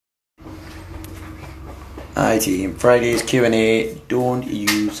Hi team, Friday's Q&A, don't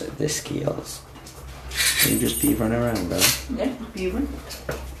use the scales. You just beavering around, brother. Yeah, beavering.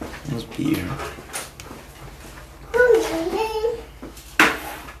 What's beavering?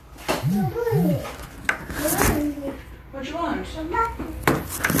 What do you want?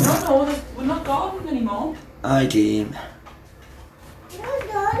 No, we're not gardening anymore. Hi team.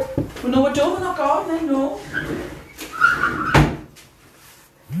 Well, no, we're done, we're not gardening, no.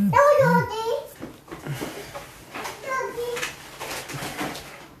 What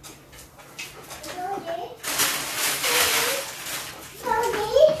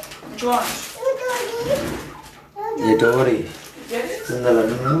do you want? Your Dory. Get It's it? in the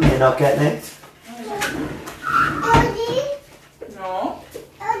living room, you're not getting it? No.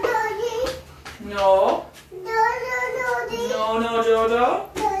 No. No, Dodo.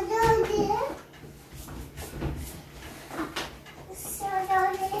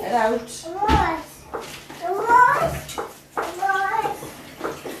 Get out.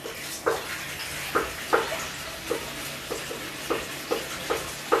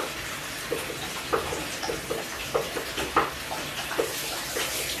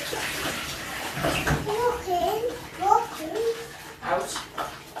 Out.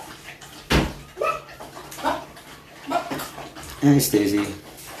 Hey Stacey.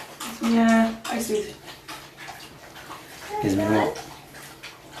 Yeah, I see. Here's me more.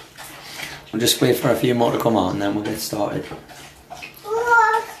 We'll just wait for a few more to come on and then we'll get started.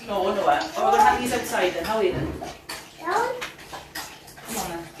 No, nowhere. Oh, we're going to have these outside then. How are you then? Come on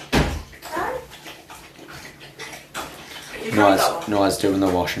then. Noah's doing the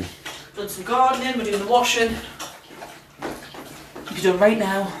washing. Done some gardening, we're doing the washing. You're doing right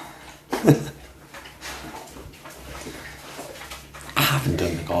now. I haven't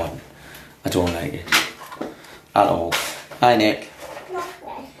done the garden. I don't like it. At all. Hi Nick.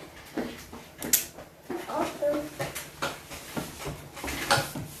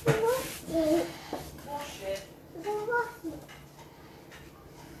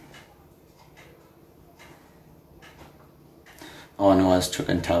 Oh, Noah's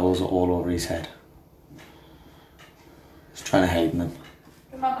chucking towels all over his head. He's trying to hide them.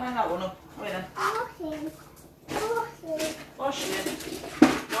 Hang that one up. Wait then. Wash it.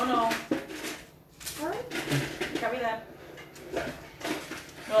 No. Carry that.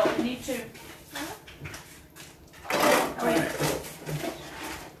 No, we need to. Wait.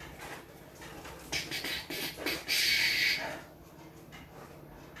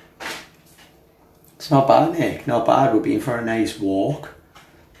 It's not bad, Nick. Not bad. We've been for a nice walk.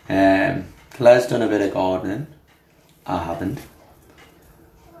 Claire's done a bit of gardening. I haven't.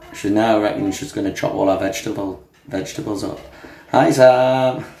 She now reckons she's going to chop all our vegetables up. Hi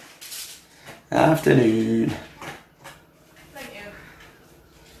Sam. Afternoon. Thank you.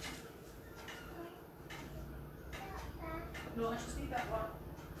 No, I just need that one.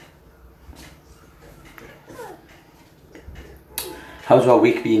 How's our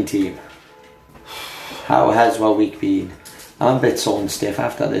week been, team? How has our week been? I'm a bit sore and stiff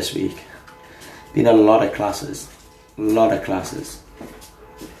after this week. Been a lot of classes. Ooh,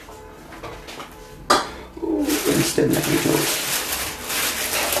 really stim like me toes.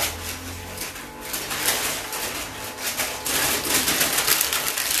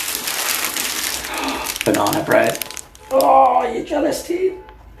 Banana bread. Oh, you jealous, team?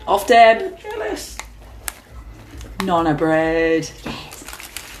 Off, Deb. Jealous. Nonna bread.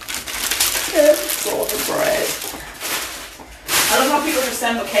 Yes, sort of bread. I love how people just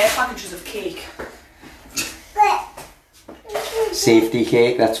send me care packages of cake. Safety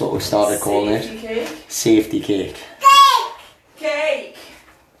cake, that's what we started calling it. Safety cake. Safety cake. Cake.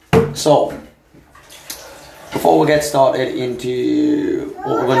 So, before we get started into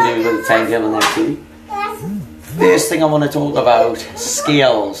what we're going to do with the timetable next week, first thing I want to talk about,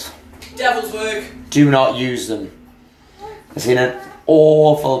 scales. Devil's work. Do not use them. I've seen an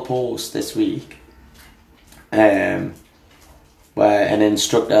awful post this week where an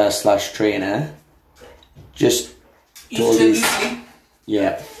instructor / trainer just told his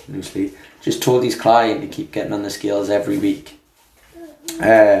loosely just told his client to keep getting on the scales every week,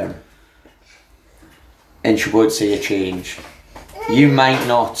 and she would see a change. You might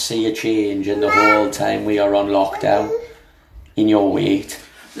not see a change in the whole time we are on lockdown in your weight,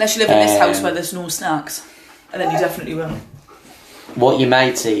 unless you live in this house where there's no snacks, and then you definitely will. What you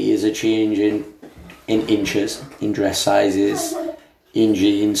might see is a change in inches, in dress sizes, in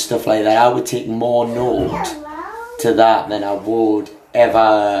jeans, stuff like that. I would take more note to that than I would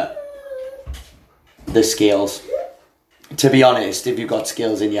ever the scales. To be honest, if you've got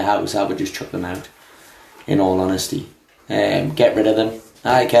scales in your house, I would just chuck them out, in all honesty. Get rid of them.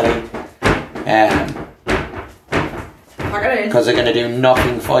 Hi Kelly. Pack it in. Because they're going to do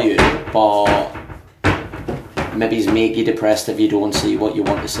nothing for you, but maybe make you depressed if you don't see what you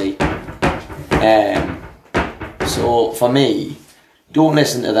want to see. So for me, don't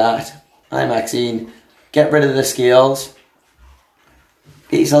listen to that. Hi Maxine, get rid of the scales.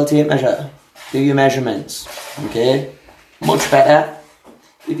 Get yourself a tape measure. Do your measurements. Okay? Much better.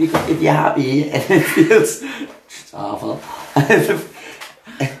 If you're happy and it feels... It's awful.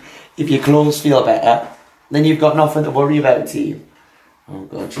 If your clothes feel better, then you've got nothing to worry about, team. Oh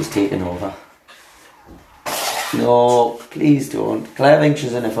God, she's taking over. No, please don't. Claire thinks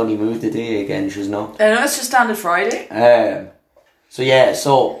she's in a funny mood today again, she's not. No, it's just standard Friday. So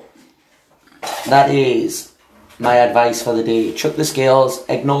that is my advice for the day. Chuck the scales,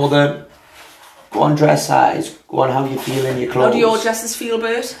 ignore them. Go on dress size. Go on how you feel in your clothes. How do your dresses feel,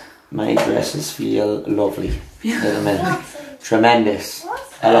 Bert? My dresses feel lovely at the minute. Tremendous.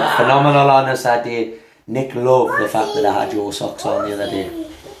 I look phenomenal on us that day. Nick loved the fact that I had your socks on the other day.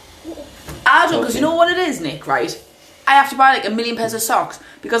 I don't, because you know what it is, Nick, right? I have to buy like 1 million pairs of socks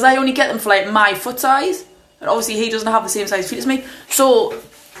because I only get them for like my foot size, and obviously he doesn't have the same size feet as me, so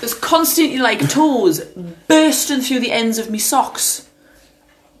there's constantly like toes bursting through the ends of me socks.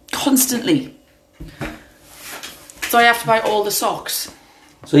 Constantly. So I have to buy all the socks.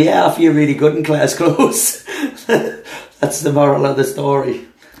 So yeah, I feel really good in Claire's clothes. That's the moral of the story.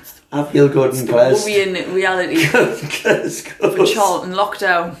 I feel good in Claire's. Worrying reality. Claire's clothes. For Charlton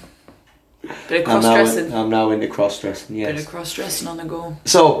lockdown. Bit of cross-dressing. I'm now into cross-dressing, yes. Bit of cross-dressing on the go.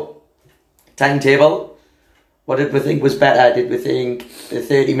 So, timetable. What did we think was better? Did we think the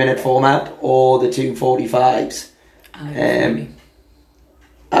 30-minute format or the 2:45s?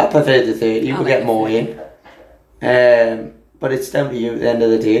 I prefer the 30. We'll get more in. But it's down to you at the end of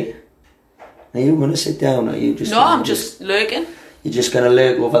the day. Are you going to sit down or are you just... No, I'm just lurking. You're just going to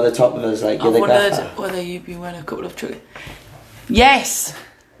lurk over the top of us like you're the gaffer? I've wondered whether you'd be wearing a couple of triggers. Yes,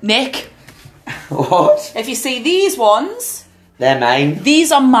 Nick. What? If you see these ones... They're mine.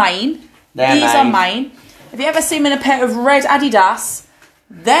 These are mine. These are mine. If you ever see them in a pair of red Adidas,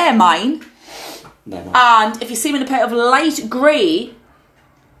 they're mine. They're not. And if you see them in a pair of light grey,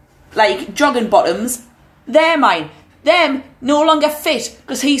 like jogging bottoms, they're mine. Them no longer fit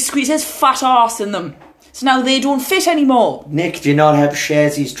because he squeezed his fat arse in them. So now they don't fit anymore. Nick, do you not have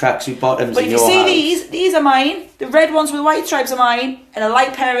Sharesies tracksuit bottoms but in if your you house? see these are mine. The red ones with white stripes are mine. And a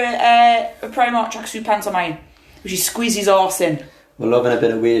light pair of Primark tracksuit pants are mine. Which he squeezes his arse in. We're loving a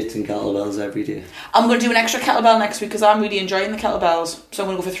bit of weights and kettlebells every day. I'm going to do an extra kettlebell next week because I'm really enjoying the kettlebells. So I'm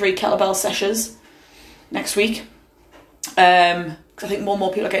going to go for 3 kettlebell sessions next week. Because I think more and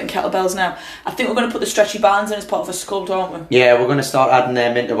more people are getting kettlebells now. I think we're going to put the stretchy bands in as part of a sculpt, aren't we? Yeah, we're going to start adding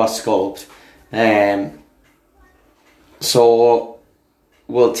them into our sculpt. So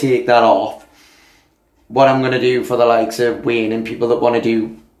we'll take that off. What I'm going to do for the likes of Wayne and people that want to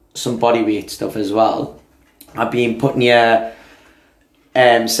do some bodyweight stuff as well, I've been putting your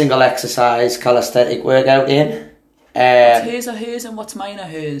single exercise calisthenic workout in. What's hers are hers and what's mine are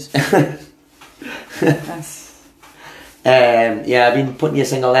hers. Yes. Yeah, I've been putting your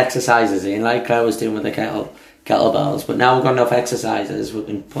single exercises in like I was doing with the kettlebells, but now we've got enough exercises we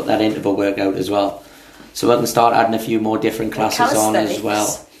can put that into the workout as well, so we can start adding a few more different classes on as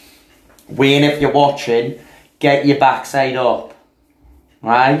well. Wayne, if you're watching, get your backside up,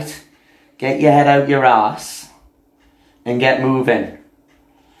 right? Get your head out your ass and get moving.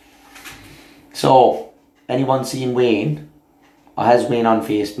 So, anyone seen Wayne or has Wayne on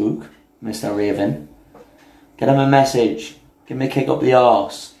Facebook, Mr. Raven, get him a message. Give him a kick up the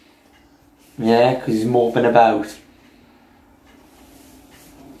arse. Yeah, because he's moping about.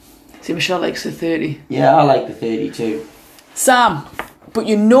 See, Michelle likes the 30. Yeah, I like the 30 too. Sam, but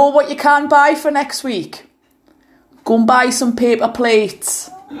you know what you can buy for next week? Go and buy some paper plates.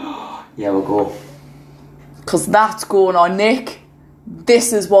 Yeah, we'll go. Because that's going on, Nick.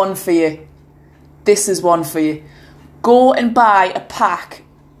 This is one for you. This is one for you. Go and buy a pack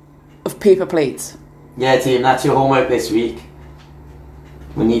of paper plates. Yeah, team, that's your homework this week.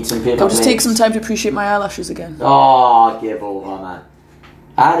 We need some paper I'll just take plates. some time to appreciate my eyelashes again. Oh, give over, man.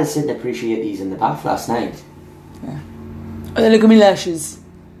 I had to sit and appreciate these in the bath last night. Yeah. Oh, look at my lashes.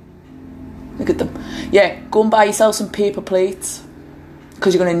 Look at them. Yeah, go and buy yourself some paper plates.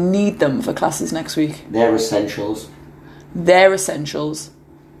 Because you're going to need them for classes next week. They're essentials. They're essentials.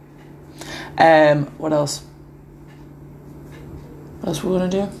 What else? What else we're going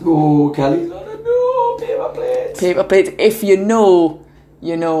to do? Oh, Kelly's gonna know paper plates. Paper plates. If you know,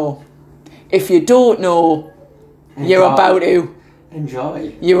 you know. If you don't know, you're about to.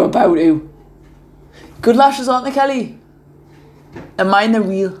 Enjoy. You're about to. Good lashes, aren't they, Kelly? And mine are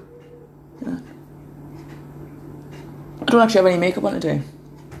real. Yeah. don't actually have any makeup on today.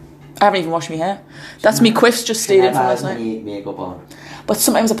 I haven't even washed my hair. That's me quiffs just stayed in from last night. Any makeup on. But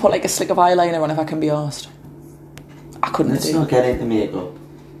sometimes I put like a slick of eyeliner on if I can be arsed. I couldn't Let's do. not get into makeup.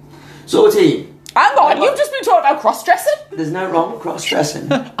 So, team. Hang on, you've just been talking about cross-dressing? There's no wrong with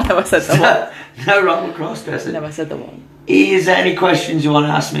cross-dressing. I never said that one. No wrong with cross-dressing. Never said that one. Is there any questions you want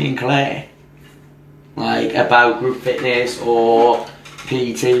to ask me and Claire? Like about group fitness or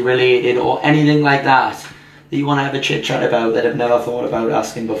PT related or anything like that you want to have a chit chat about that I've never thought about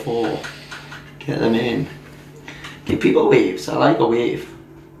asking before? Get them in. Give people waves. I like a wave.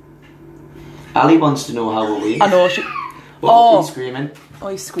 Ali wants to know how we wave. I know. He's screaming. Oh,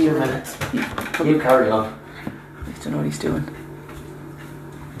 he's screaming. You carry on. I don't know what he's doing.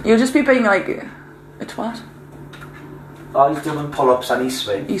 You'll just be being like a twat. Oh, he's doing pull-ups on his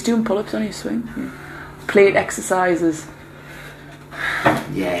swing. He's doing pull-ups on his swing. Yeah. Plate exercises.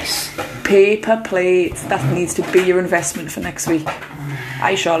 Yes. Paper plates. That needs to be your investment for next week.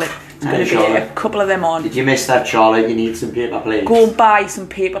 Hi, Charlotte. There's going to be Charlotte. a couple of them on. Did you miss that, Charlotte? You need some paper plates. Go and buy some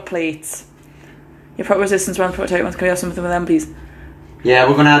paper plates. Your pro resistance ones, pro tight ones. Can we have something with them, please? Yeah,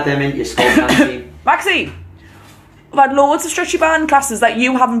 we're going to add them into your skull, Maxine. Maxine, I've had loads of stretchy band classes that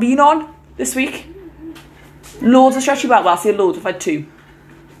you haven't been on this week. Loads of stretchy band. Well, I say loads. I've had 2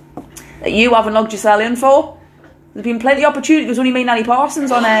 that you haven't logged yourself in for. There's been plenty of opportunity. There's only me and Nanny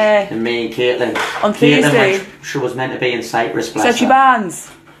Parsons on And me and Caitlin. on Thursday. She was meant to be in Cyprus, bless Stretchy her.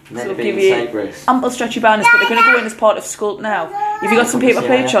 bands. Meant So to be give in you Cyprus. ample stretchy bands, but they're going to go in as part of Sculpt now. If you got some paper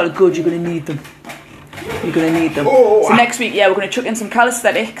plates, Charlotte, good. You're going to need them. You're going to need them. Oh. So next week, yeah, we're going to chuck in some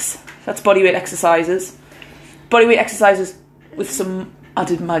calisthenics. That's bodyweight exercises. Bodyweight exercises with some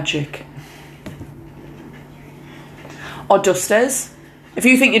added magic. Or dusters. If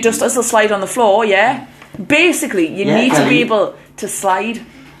you think your dusters will slide on the floor, yeah. Basically, you need to be able to slide.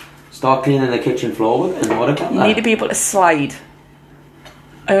 Start cleaning the kitchen floor with it and what about You that? need to be able to slide.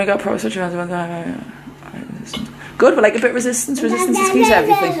 I only got pro such good, but like a bit of resistance. Resistance is key to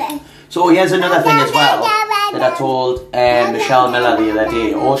everything. So here's another thing as well that I told Michelle Miller the other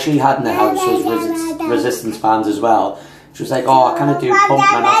day. All she had in the house was resistance bands as well. She was like, oh, I kind of do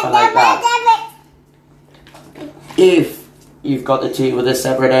pump and nothing like that. If you've got the two with a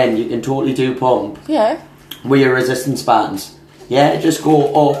separate end, you can totally do pump. Yeah. With your resistance bands. Yeah, just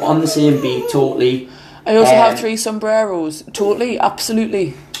go up on the same beat, totally. I also have 3 sombreros. Totally,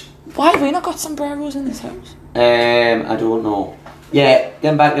 absolutely. Why have we not got sombreros in this house? I don't know. Yeah,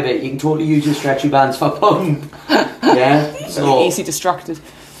 getting back a bit, you can totally use your stretchy bands for pump. Yeah, so Easy distracted.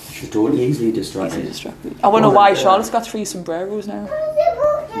 she's totally easily distracted. Easy distracted. I wonder why Charlotte's got 3 sombreros now.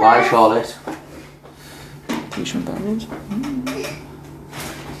 Why, Charlotte? 3 sombreros.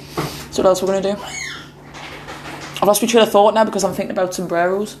 So what else we're going to do? I've lost my train of thought now because I'm thinking about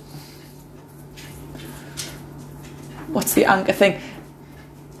sombreros. What's the anchor thing?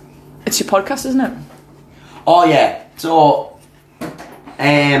 It's your podcast, isn't it? Oh yeah, so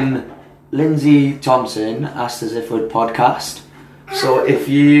Lindsay Thompson asked us if we'd podcast. So if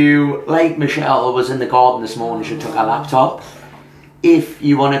you, like Michelle was in the garden this morning, she took her laptop. If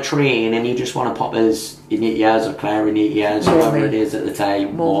you want to train and you just want to pop us in your ears or Claire in your ears, whoever it is at the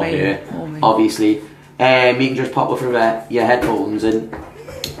time, More or me. her, obviously, you can just pop it through your headphones and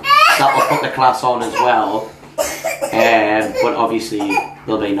that will put the class on as well. But obviously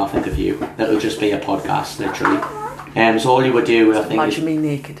there'll be nothing to view. It'll just be a podcast, literally. So all you would do, I think, Imagine me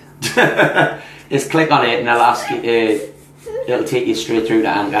naked. is click on it and it'll ask you. It'll take you straight through to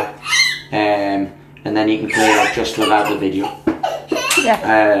Anchor, and then you can play it just without the video.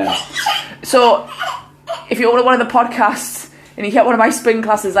 Yeah. So if you're on one of the podcasts and you get one of my spin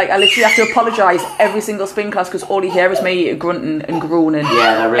classes, like I literally have to apologise every single spin class because all you hear is me grunting and groaning.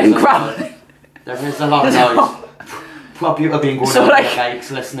 Yeah, there is a lot of noise. Lot of people have been going on their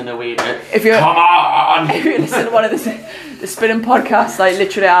bikes listening away to it. If you're, come on! If you listen to one of the spinning podcasts, like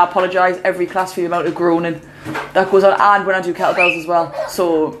literally I apologise every class for the amount of groaning that goes on, and when I do kettlebells as well.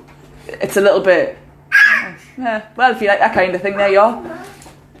 So it's a little bit, yeah, well, if you like that kind of thing, there you are.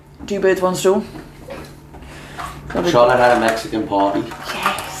 2 birds, 1 stone. Charlotte had a Mexican party.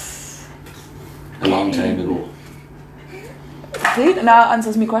 Yes. A long time ago. See, now that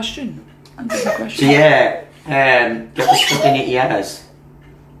answers my question. So yeah, get the stuff in your ears.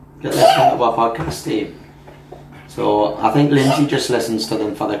 Get listening to our podcast team. So I think Lindsay just listens to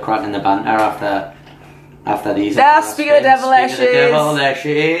them for the crack and the banter after these. Speaking of the devil, there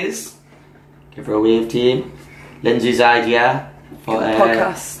she is. Give her a wave, team. Lindsay's idea for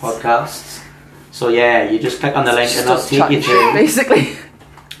podcasts. So yeah, you just click on the link and that'll take you through. Basically.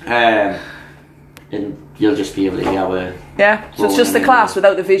 And you'll just be able to hear where. Yeah, so it's just the class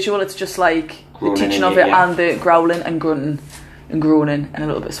without the visual. It's just like the teaching of it and the growling and grunting and groaning and a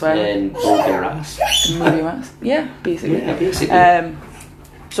little bit of swearing. And move your ass. And move your ass. Yeah, basically. Yeah, basically.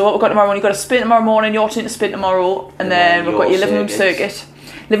 So what we've got tomorrow morning, you've got a spin tomorrow morning, your turn to spin tomorrow, and then we've got your living room circuit.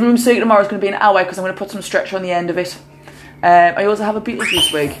 Living room circuit tomorrow is going to be an hour because I'm going to put some stretcher on the end of it. I also have a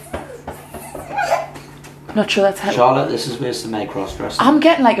Beetlejuice wig. Not sure that's how... Charlotte, this is where's the make cross-dressing. I'm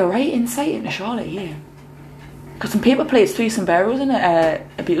getting like a right insight into Charlotte here. Got some paper plates, 3 sombreros and a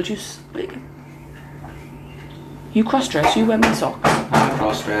Beetlejuice wig. You cross-dress, you wear my socks. I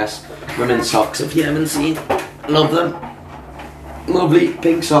cross-dress. Women's socks, if you haven't seen. Love them. Lovely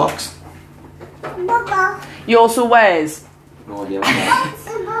pink socks. You also wears... No idea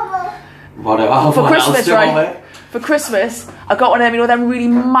what for Christmas, right? For Christmas, I got one of them, you know, them really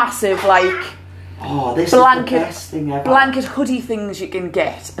massive, like... Oh, this is the best thing ever. Blanket hoodie things you can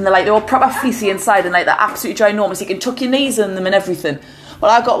get. And they're all proper fleecy inside and like they're absolutely ginormous. You can tuck your knees in them and everything.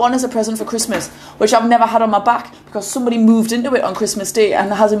 Well, I got one as a present for Christmas, which I've never had on my back because somebody moved into it on Christmas Day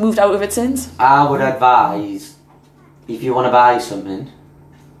and hasn't moved out of it since. I would advise, if you want to buy something,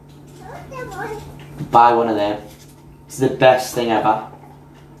 buy one of them. It's the best thing ever.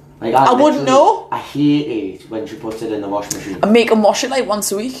 Like I wouldn't know. I hate it when she puts it in the washing machine. I make him wash it like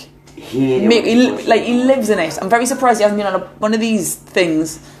once a week. He lives in it. I'm very surprised he hasn't been on one of these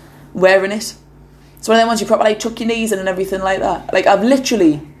things wearing it. It's one of them ones you probably like tuck your knees in and everything like that. Like I've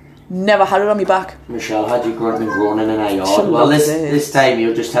literally never had it on my back. Michelle had you grunting and groaning in her yard. Well, this time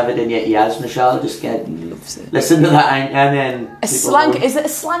you'll just have it in your ears, Michelle. Just get listen to that and then is it a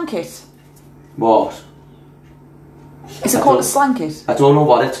slanket? What? Is it called a slanket? I don't know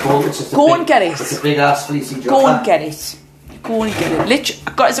what it's called. It's just and get it. It's a big ass fleecy jumper. Go and get it. Go and get it. Literally,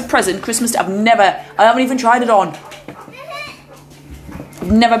 I got it as a present Christmas Day. I haven't even tried it on.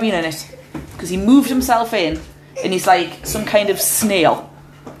 I've never been in it because he moved himself in and he's like some kind of snail,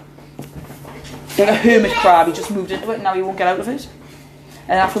 like a hermit crab. He just moved into it and now he won't get out of it.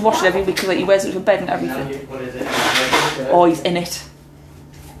 And I have to wash it every week because like, he wears it for bed and everything. Oh, he's in it.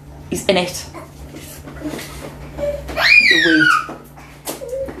 He's in it. The weight.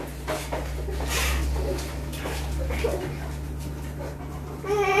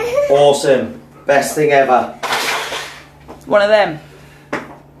 Awesome. Best thing ever. One of them.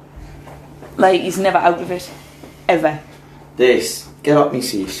 Like, he's never out of it. Ever. This. Get up me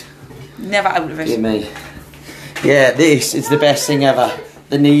seat. Never out of it. Give me. Yeah, this is the best thing ever.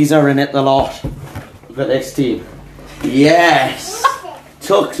 The knees are in it the lot. Look at this team. Yes.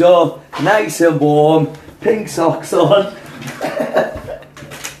 Tucked up. Nice and warm. Pink socks on.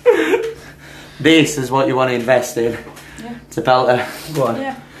 This is what you want to invest in. Yeah. It's a belter. Go on.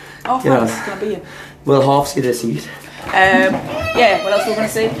 Yeah. Oh, thanks. Gonna be here. We'll half see the seat. Yeah, what else were we going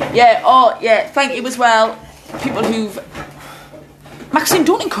to say? Yeah, oh, yeah, thank you as well. People who've... Maxine,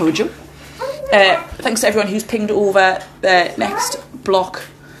 don't encourage him. Thanks to everyone who's pinged over the next block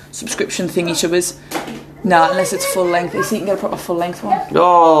subscription thingy to us. Nah, unless it's full length. You see, you can get a proper full length one.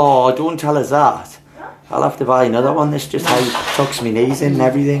 Oh, don't tell us that. I'll have to buy another one. This just how it tucks my knees in and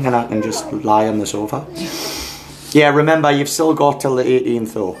everything, and I can just lie on the sofa. Yeah, remember, you've still got till the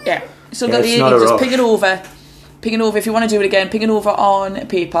 18th though. Yeah, still got the 18th. Just ping it over. Ping it over if you want to do it again. Ping it over on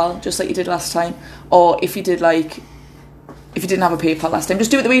PayPal, just like you did last time. Or if you didn't have a PayPal last time,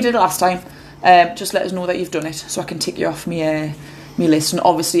 just do it the way you did it last time. Just let us know that you've done it, so I can tick you off me list. And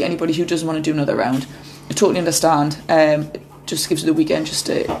obviously, anybody who doesn't want to do another round, I totally understand. It just gives you the weekend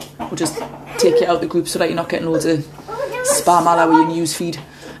we'll just take you out the group so that you're not getting loads of spam all over your news feed.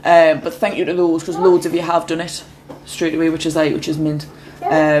 But thank you to those, because loads of you have done it straight away, which is mint.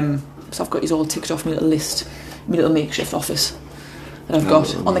 So I've got these all ticked off my little list, my little makeshift office that I've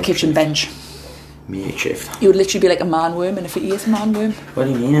got on the kitchen bench. Makeshift. You would literally be like a man worm, and if he is a man worm. What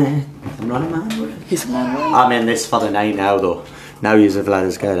do you mean? I'm not a man worm. He's a man worm. I'm in this for the night now though. Now you've let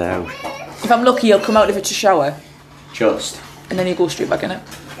us get out. If I'm lucky, he'll come out of it to shower. Just. And then he'll go straight back in it.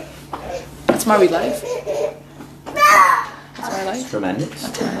 That's married life. That's my life. It's tremendous.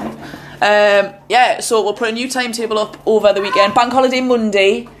 That's my life. Yeah, so we'll put a new timetable up over the weekend. Bank holiday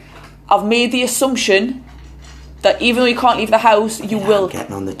Monday. I've made the assumption that even though you can't leave the house, you will... I'm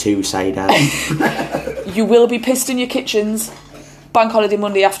getting on the two-sider. You will be pissed in your kitchens bank holiday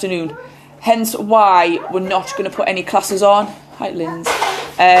Monday afternoon. Hence why we're not going to put any classes on. Hi, Linz.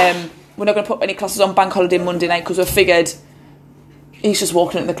 We're not going to put any classes on bank holiday Monday night because we figured he's just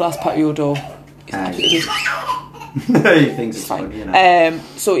walking into the glass patio door. He thinks it's fine, you know.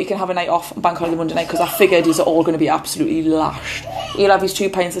 So he can have a night off on bank holiday Monday night because I figured he's all going to be absolutely lashed. He'll have his 2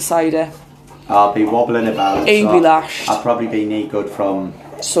 pints of cider. I'll be wobbling about. He'll be lashed. I'll probably be knee good from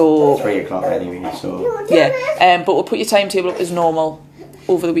So 3 o'clock anyway, so... yeah, but we'll put your timetable up as normal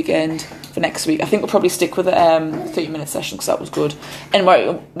over the weekend for next week. I think we'll probably stick with the 30-minute session because that was good. And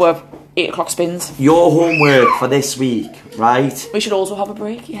we're 8 o'clock spins. Your homework for this week, right? We should also have a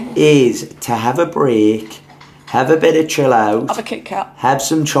break, yeah. Is to have a break, have a bit of chill out. Have a Kit Kat. Have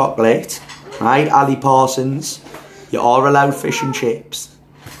some chocolate, right? Ali Parsons, you are allowed fish and chips.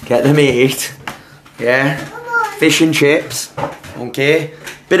 Get them eat. Yeah? Fish and chips. Okay?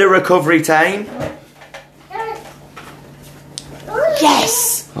 Bit of recovery time.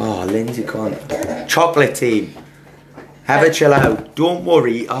 Yes! Oh, Lindsay can't. Chocolate team. Have a chill out. Don't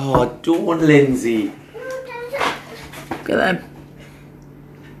worry. Oh, don't, Lindsay. Look at them.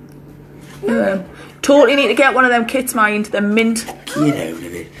 Look at them. Totally need to get one of them kits, mind. The mint. Get out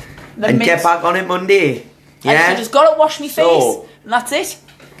of it. And get back on it Monday. Yeah? I just got to wash my face. So, and that's it.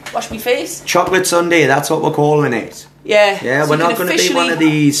 Wash my face. Chocolate Sunday, that's what we're calling it. Yeah. Yeah, so we're not going to be one of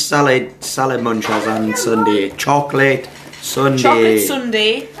these salad munchers on Sunday. Chocolate Sunday. Chocolate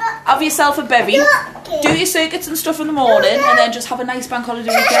Sunday. Have yourself a bevy. Do your circuits and stuff in the morning, and then just have a nice bank holiday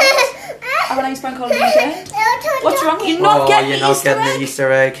weekend. Have a nice bank holiday weekend. What's wrong? You're not getting the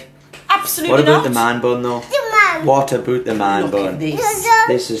Easter egg. Absolutely not. What about not. the man bun though? What about the man Look bun? at this.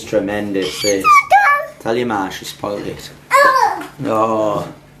 This is tremendous. This. Tell your ma she spoiled it.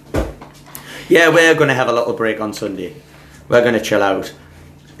 Oh. Yeah, we're going to have a little break on Sunday. We're going to chill out.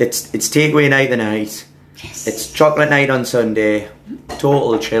 It's takeaway night the night. Yes. It's chocolate night on Sunday.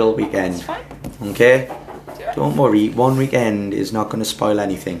 Total chill weekend. It's fine. Okay? Don't worry, one weekend is not going to spoil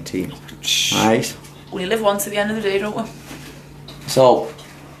anything, team. Right? We live once at the end of the day, don't we? So,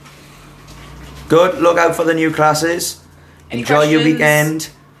 good. Look out for the new classes. Enjoy your weekend.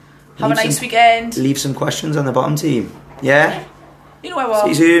 Have a nice weekend. Leave some questions on the bottom, team. Yeah? You know where we are. See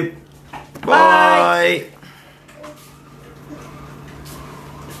you soon. Bye.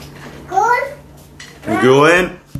 Going? You going?